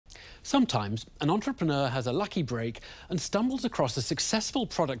Sometimes an entrepreneur has a lucky break and stumbles across a successful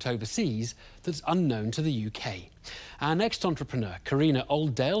product overseas that's unknown to the UK. Our next entrepreneur, Karina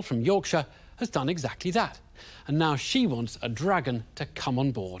Oldale from Yorkshire, has done exactly that. And now she wants a dragon to come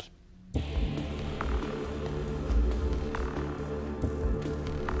on board.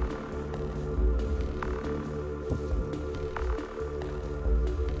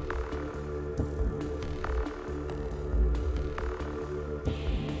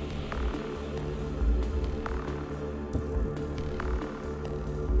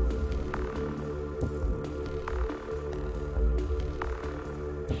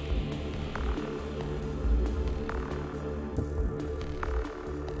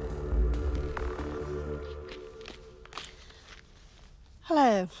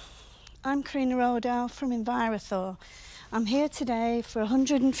 Hello, I'm Karina Oldale from Enviro Thaw. I'm here today for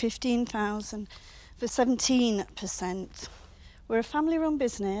 115,000 for 17%. We're a family-run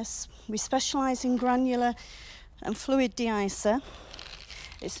business. We specialise in granular and fluid de-icer.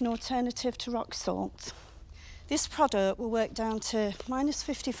 It's an alternative to rock salt. This product will work down to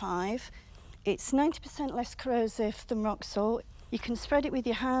 -55. It's 90% less corrosive than rock salt. You can spread it with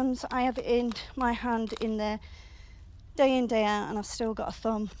your hands. I have it in my hand in there day in, day out, and I've still got a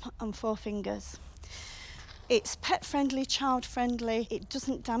thumb and 4 fingers. It's pet friendly, child friendly. It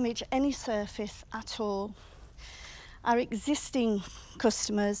doesn't damage any surface at all. Our existing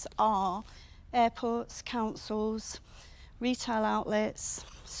customers are airports, councils, retail outlets,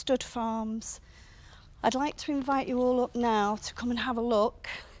 stud farms. I'd like to invite you all up now to come and have a look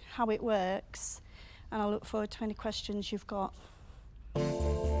how it works, and I look forward to any questions you've got.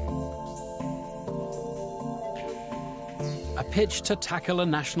 A pitch to tackle a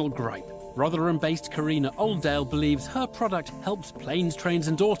national gripe. Rotherham-based Karina Oldale believes her product helps planes, trains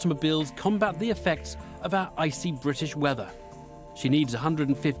and automobiles combat the effects of our icy British weather. She needs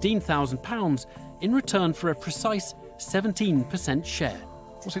 £115,000 in return for a precise 17% share.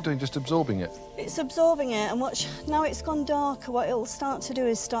 What's it doing, just absorbing it? It's absorbing it, and now it's gone darker, what it'll start to do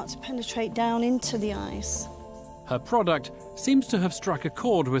is start to penetrate down into the ice. Her product seems to have struck a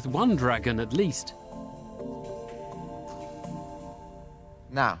chord with one dragon at least.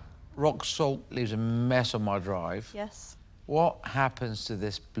 Now, rock salt leaves a mess on my drive. Yes. What happens to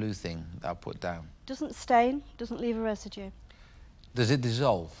this blue thing that I put down? Doesn't stain, doesn't leave a residue. Does it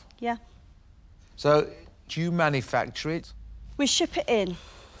dissolve? Yeah. So, do you manufacture it? We ship it in.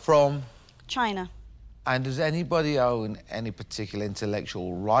 From? China. And does anybody own any particular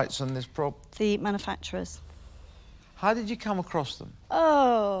intellectual rights on this product? The manufacturers. How did you come across them?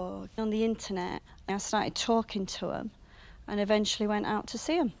 Oh, on the internet. I started talking to them and eventually went out to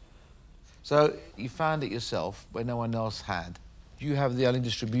see them. So you found it yourself when no one else had. Do you have the only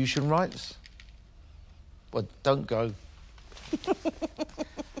distribution rights? Well, don't go.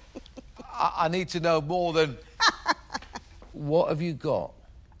 I need to know more than... What have you got?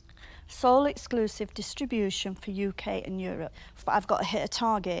 Sole exclusive distribution for UK and Europe. But I've got to hit a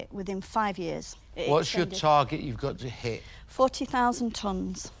target within 5 years. What's your target you've got to hit? 40,000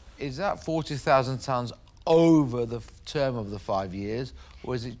 tonnes. Is that 40,000 tonnes over the term of the 5 years,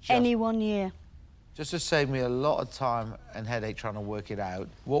 or is it just... Any 1 year. Just to save me a lot of time and headache trying to work it out,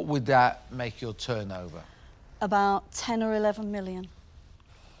 what would that make your turnover? About 10 or 11 million.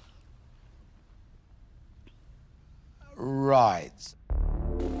 Right.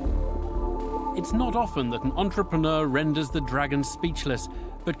 It's not often that an entrepreneur renders the dragon speechless,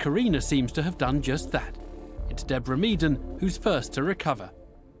 but Karina seems to have done just that. It's Deborah Meaden who's first to recover.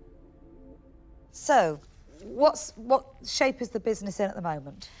 So, what shape is the business in at the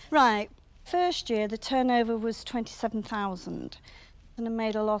moment? Right. First year, the turnover was 27,000 and I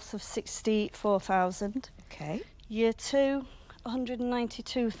made a loss of 64,000. OK. Year 2,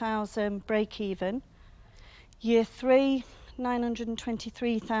 192,000 break even. Year 3,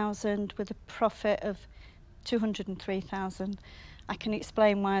 923,000 with a profit of 203,000. I can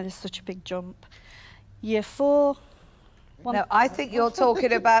explain why there's such a big jump. Year 4... No, I think you're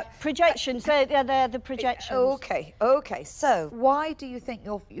talking about... projections, they're the projections. OK, OK. So, why do you think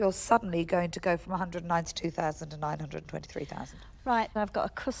you're suddenly going to go from 192,000 to 923,000? Right, I've got a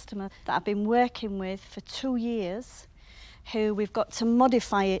customer that I've been working with for 2 years who we've got to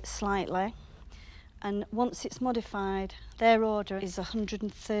modify it slightly. And once it's modified, their order is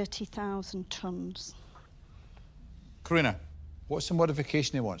 130,000 tonnes. Karina, what's the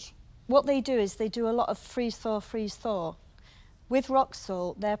modification he wants? What they do is they do a lot of freeze-thaw, freeze-thaw. With rock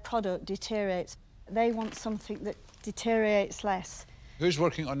salt, their product deteriorates. They want something that deteriorates less. Who's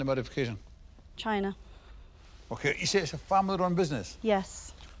working on the modification? China. OK, you say it's a family-run business?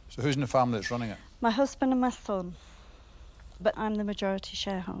 Yes. So who's in the family that's running it? My husband and my son. But I'm the majority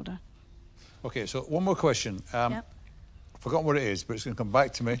shareholder. OK, so one more question. Yep. I've forgotten what it is, but it's going to come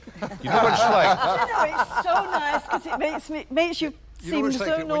back to me. You know what it's like? I know, it's so nice because it makes you You know seem what it's so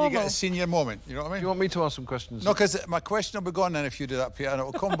like normal. when you get a senior moment, you know what I Do mean? you want me to ask some questions? No, because my question will be gone then if you do that, Peter, and it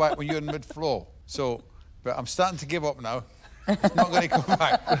will come back when you're in mid-flow. So, but I'm starting to give up now. It's not going to come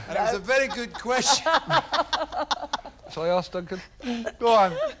back. And it was a very good question. Shall I ask Duncan? Go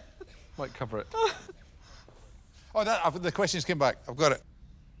on. Might cover it. Oh, the questions came back. I've got it.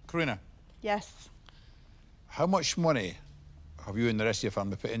 Karina, Yes. how much money have you and the rest of your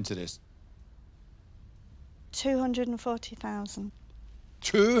family put into this? 240,000.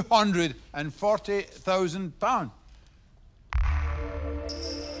 £240,000.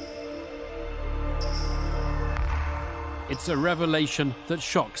 It's a revelation that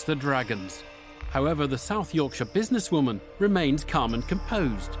shocks the dragons. However, the South Yorkshire businesswoman remains calm and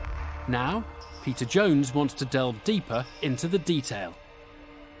composed. Now, Peter Jones wants to delve deeper into the detail.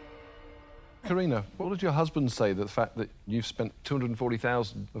 Karina, what did your husband say, the fact that you've spent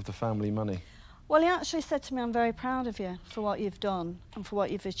 240,000 of the family money? Well, he actually said to me, I'm very proud of you for what you've done and for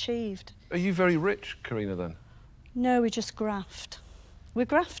what you've achieved. Are you very rich, Karina, then? No, we just graft. We're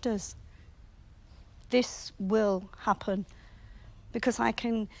grafters. This will happen because I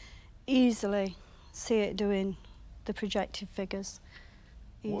can easily see it doing the projected figures.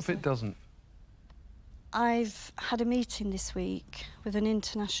 What if it doesn't? I've had a meeting this week with an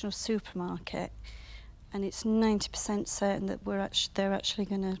international supermarket and it's 90% certain that they're actually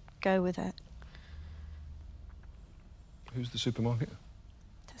going to go with it. Who's the supermarket?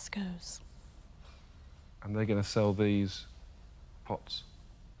 Tesco's. And they're going to sell these pots.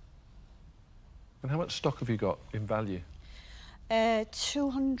 And how much stock have you got in value?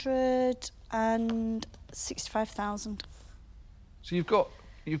 265,000. So you've got,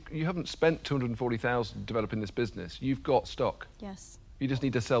 you haven't spent 240,000 developing this business. You've got stock. Yes. You just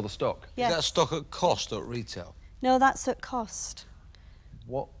need to sell the stock. Yes. Is that stock at cost or at retail? No, that's at cost.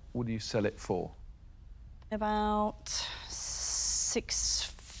 What would you sell it for? About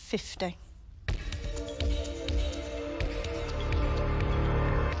 650.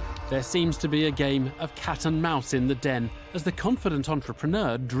 There seems to be a game of cat and mouse in the den as the confident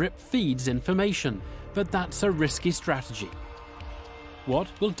entrepreneur drip feeds information, but that's a risky strategy. What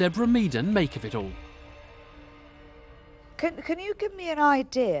will Deborah Meaden make of it all? Can you give me an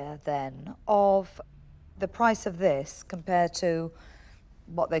idea then of the price of this compared to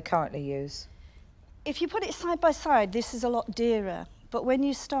what they currently use? If you put it side by side, this is a lot dearer. But when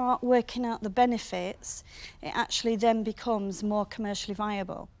you start working out the benefits, it actually then becomes more commercially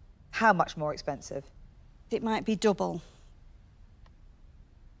viable. How much more expensive? It might be double.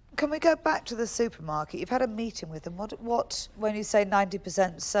 Can we go back to the supermarket? You've had a meeting with them. What when you say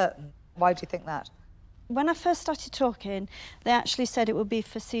 90% certain, why do you think that? When I first started talking, they actually said it would be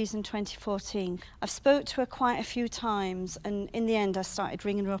for season 2014. I've spoke to her quite a few times, and in the end I started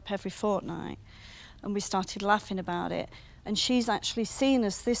ringing her up every fortnight, and we started laughing about it. And she's actually seen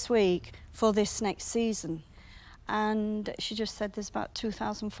us this week for this next season. And she just said there's about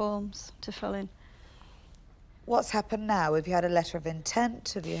 2,000 forms to fill in. What's happened now? Have you had a letter of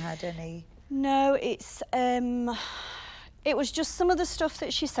intent? Have you had any? No, it was just some of the stuff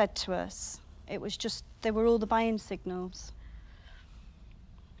that she said to us. It was just, they were all the buying signals.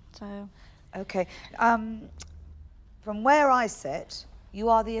 So. Okay. From where I sit, you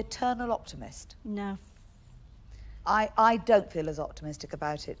are the eternal optimist. No. I don't feel as optimistic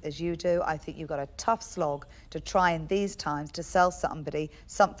about it as you do. I think you've got a tough slog to try in these times to sell somebody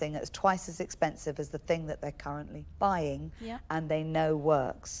something that's twice as expensive as the thing that they're currently buying, Yeah. and they know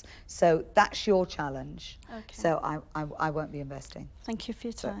works. So that's your challenge. Okay. So I won't be investing. Thank you for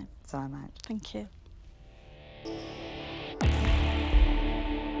your time. So I'm out. Thank you.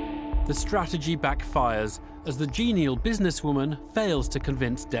 The strategy backfires as the genial businesswoman fails to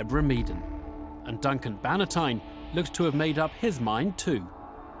convince Deborah Meaden. And Duncan Bannatyne looks to have made up his mind too.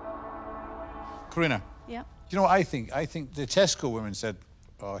 Karina, Yeah. you know what I think? I think the Tesco woman said,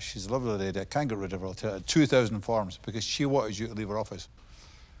 oh, she's a lovely lady, I can't get rid of her, I'll tell her, 2,000 forms, because she wanted you to leave her office.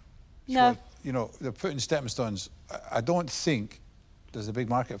 No. You know, they're putting stepping stones. I don't think there's a big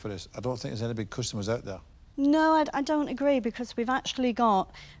market for this. I don't think there's any big customers out there. No, I don't agree, because we've actually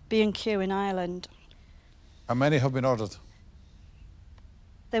got B&Q in Ireland. How many have been ordered?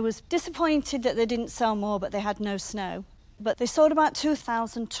 They was disappointed that they didn't sell more, but they had no snow. But they sold about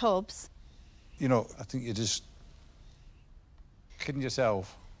 2,000 tubs. You know, I think you're just kidding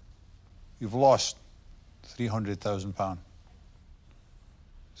yourself. You've lost £300,000.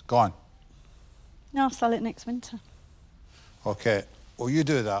 It's gone. No, I'll sell it next winter. OK, well, you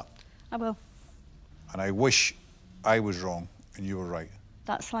do that, I will. and I wish I was wrong and you were right.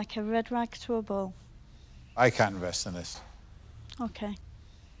 That's like a red rag to a bull. I can't invest in this. Okay.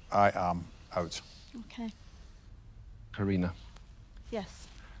 I am out. Okay. Karina, Yes.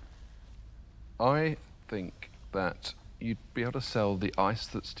 I think that you'd be able to sell the ice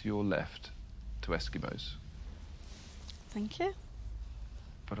that's to your left to Eskimos, Thank you.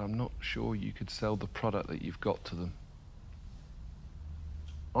 but I'm not sure you could sell the product that you've got to them.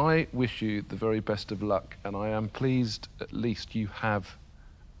 I wish you the very best of luck, and I am pleased at least you have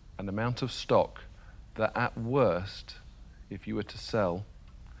an amount of stock that at worst, if you were to sell,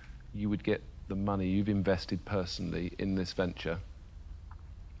 you would get the money you've invested personally in this venture.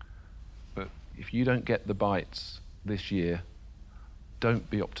 But if you don't get the bites this year, don't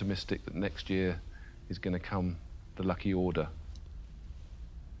be optimistic that next year is going to come the lucky order.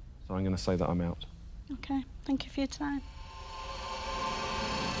 So I'm going to say that I'm out. Okay. Thank you for your time.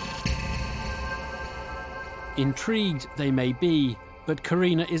 Intrigued they may be, but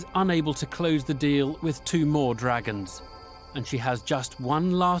Karina is unable to close the deal with 2 more dragons, and she has just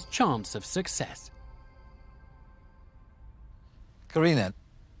one last chance of success. Karina,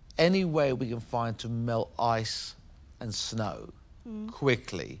 any way we can find to melt ice and snow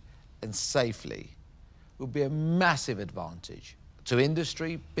quickly and safely would be a massive advantage to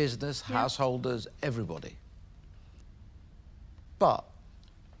industry, business, householders, everybody. But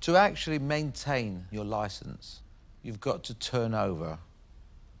to actually maintain your license, you've got to turn over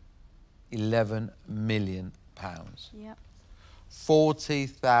 £11 million. Yep.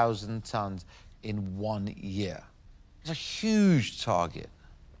 40,000 tonnes in 1 year. It's a huge target.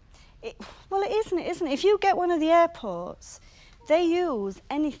 Well, it isn't, If you get one of the airports, they use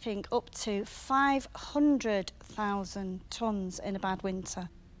anything up to 500,000 tonnes in a bad winter.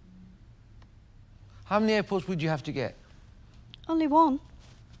 How many airports would you have to get? Only one.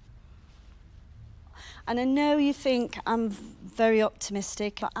 And I know you think I'm very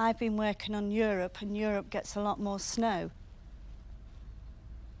optimistic, but I've been working on Europe, and Europe gets a lot more snow.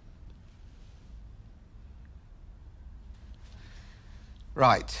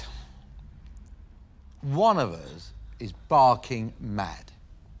 Right. One of us is barking mad.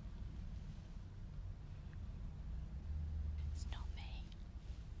 It's not me.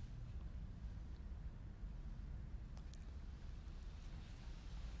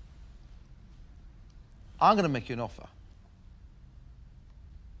 I'm going to make you an offer.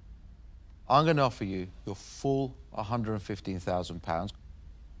 I'm going to offer you your full £115,000.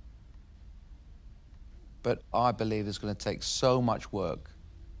 But I believe it's going to take so much work.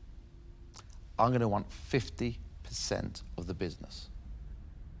 I'm going to want 50% of the business.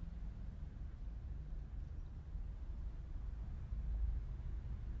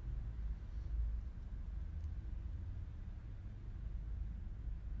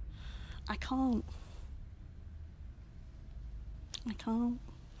 I can't. I can't.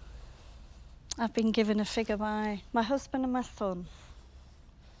 I've been given a figure by my husband and my son,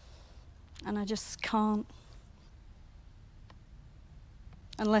 and I just can't,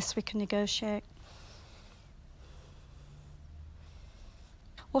 unless we can negotiate.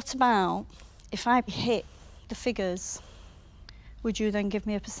 What about if I hit the figures, would you then give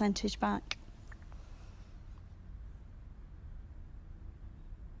me a percentage back?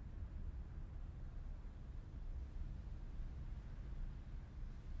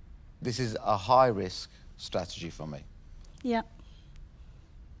 This is a high-risk strategy for me. Yeah.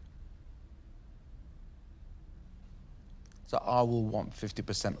 So I will want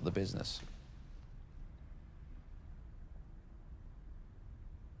 50% of the business.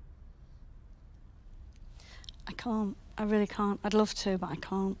 I can't. I really can't. I'd love to, but I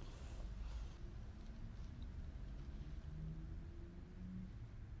can't.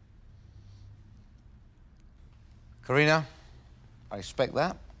 Karina, I respect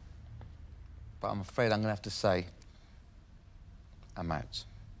that, but I'm afraid I'm going to have to say I'm out.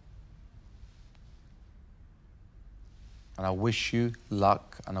 And I wish you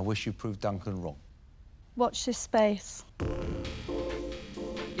luck, and I wish you prove Duncan wrong. Watch this space.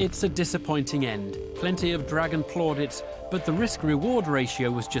 It's a disappointing end. Plenty of dragon plaudits, but the risk-reward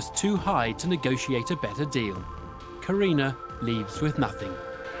ratio was just too high to negotiate a better deal. Karina leaves with nothing.